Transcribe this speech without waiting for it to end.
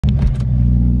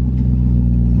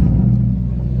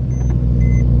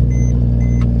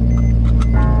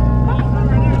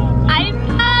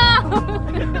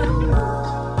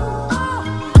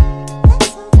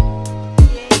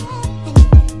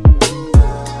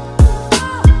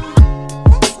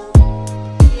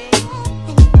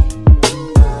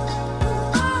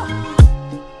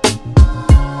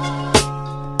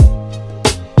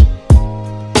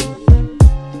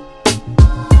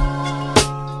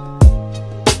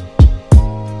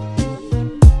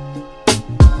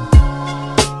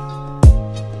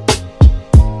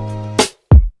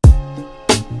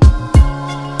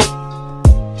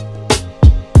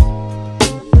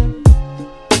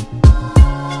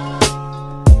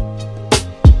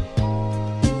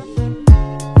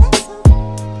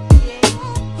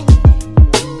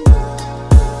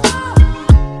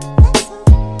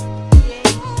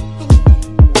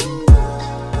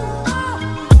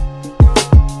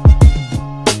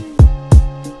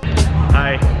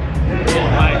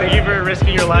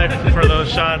risking your life for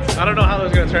those shots. I don't know how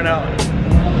those are gonna turn out.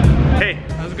 Hey,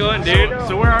 how's it going, dude?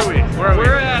 So where are we?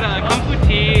 We're at Kung Fu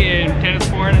Tea in Tennis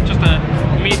Point. It's just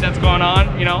a meet that's going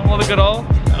on. You know, all the good old.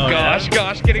 Oh, gosh,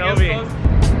 getting Tell us me. close.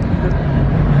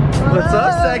 What's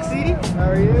up, sexy?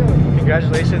 How are you?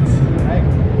 Congratulations. Hi.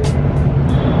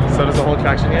 So does the whole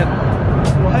traction yet?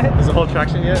 What? Does the whole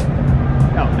traction yet?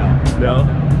 No. No?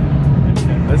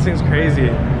 This thing's crazy.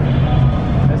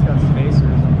 That's got spacers.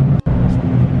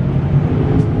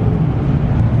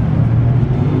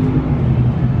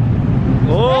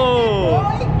 Oh!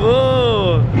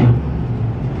 Oh!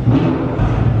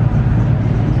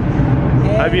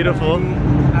 Hey, Hi, beautiful. buddy.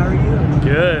 How are you?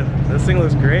 Good. This thing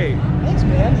looks great. Thanks,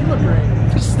 man. You look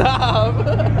great. Stop.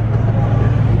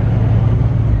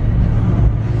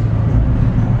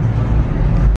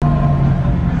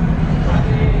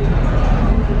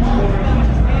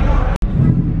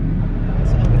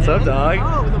 What's up, dog?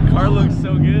 Oh, the car looks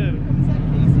so good.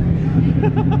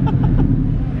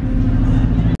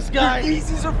 This guy, your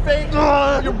ECs are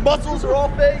fake. Your muscles are all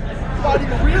fake. It's not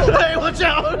even real. Hey, watch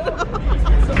out!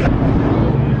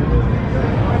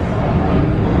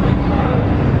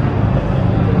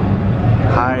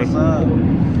 Hi. What's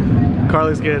up? Car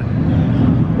looks good.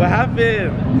 What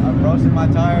happened? I'm roasting my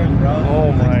tires, bro.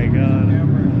 Oh my god.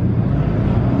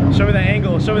 Show me the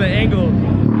angle. Show me the angle.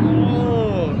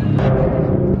 Oh.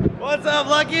 What's up,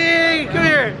 Lucky? Come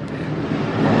here.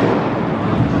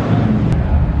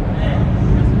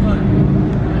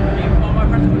 All my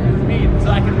friends want to meet, so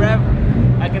I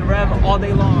can rev all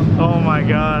day long. Oh my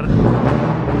god.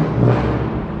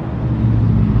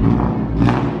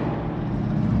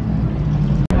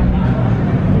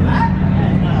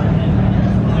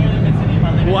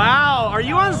 Wow, are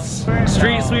you on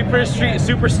street sweeper,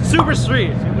 super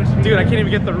street? Dude, I can't even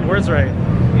get the words right.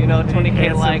 You know, 20K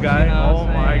Handsome likes. guy. You know Oh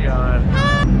my god.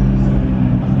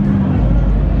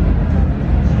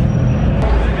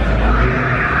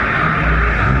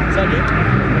 What's up, dude?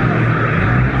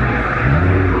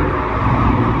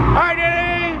 Alright,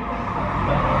 Danny!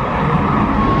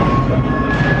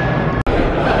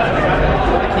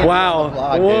 Wow.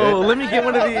 Whoa, let me get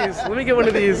one of these. Let me get one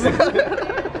of these.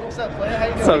 What's up, player? How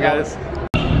you doing? What's up, guys?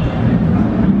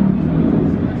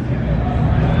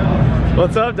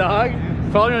 What's up, dog?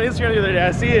 Followed me on Instagram the other day.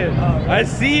 I see it. I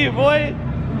see you, boy.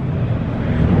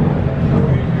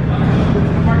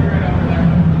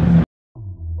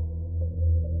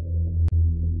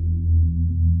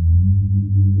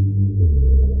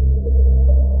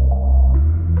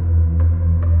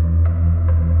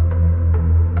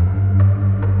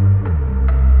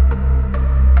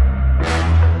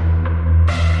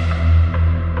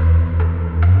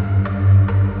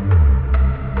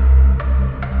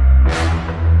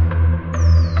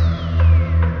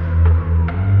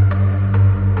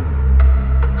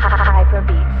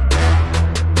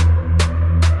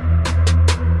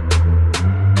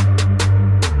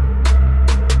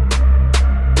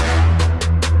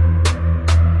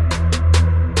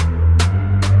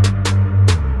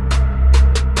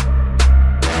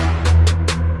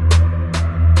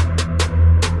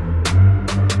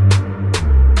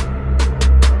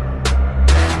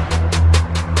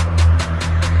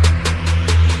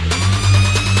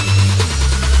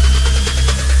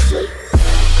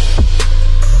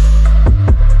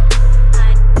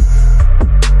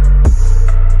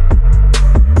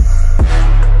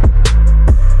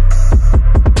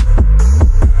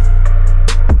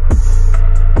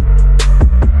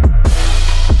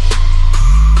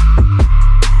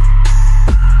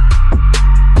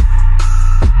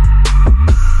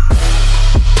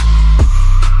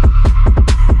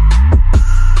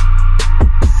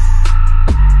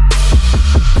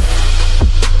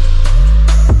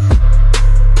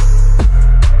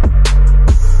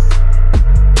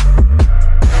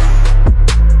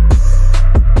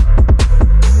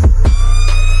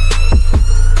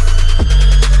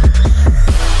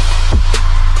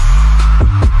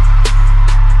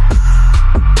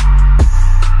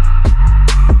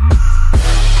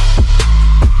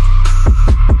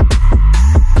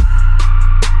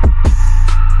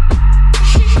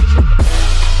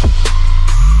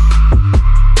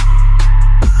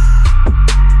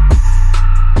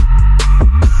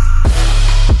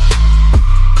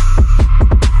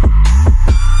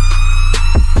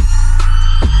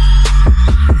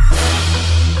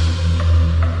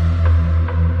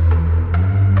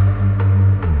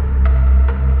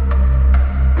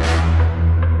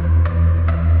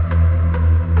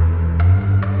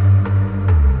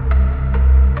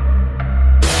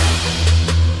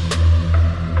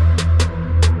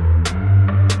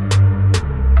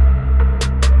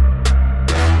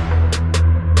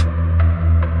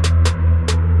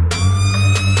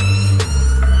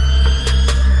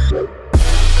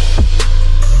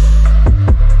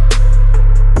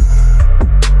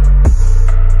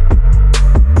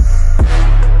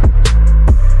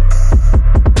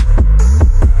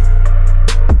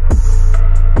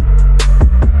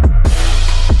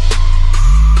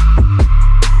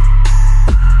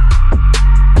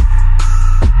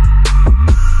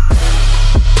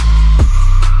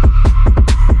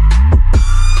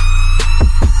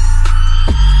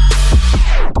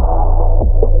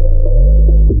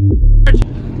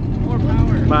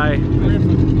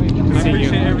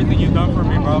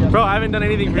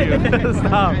 waiting for you.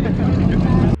 Stop.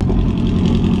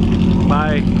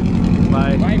 Bye.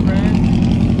 Bye. Bye,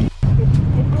 friend.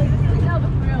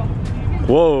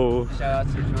 Whoa. Shout out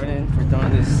to Jordan for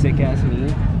throwing this sick ass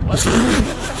meat.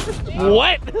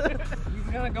 What?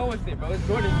 He's gonna go with it, bro. It's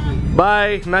Jordan's meat.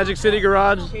 Bye, Magic City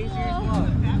Garage.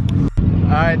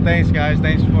 Alright, thanks guys.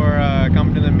 Thanks for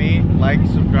coming to the meet. Like,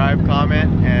 subscribe,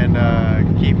 comment, and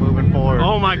keep moving forward.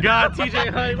 Oh my god, TJ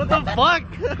Hunt, what the fuck?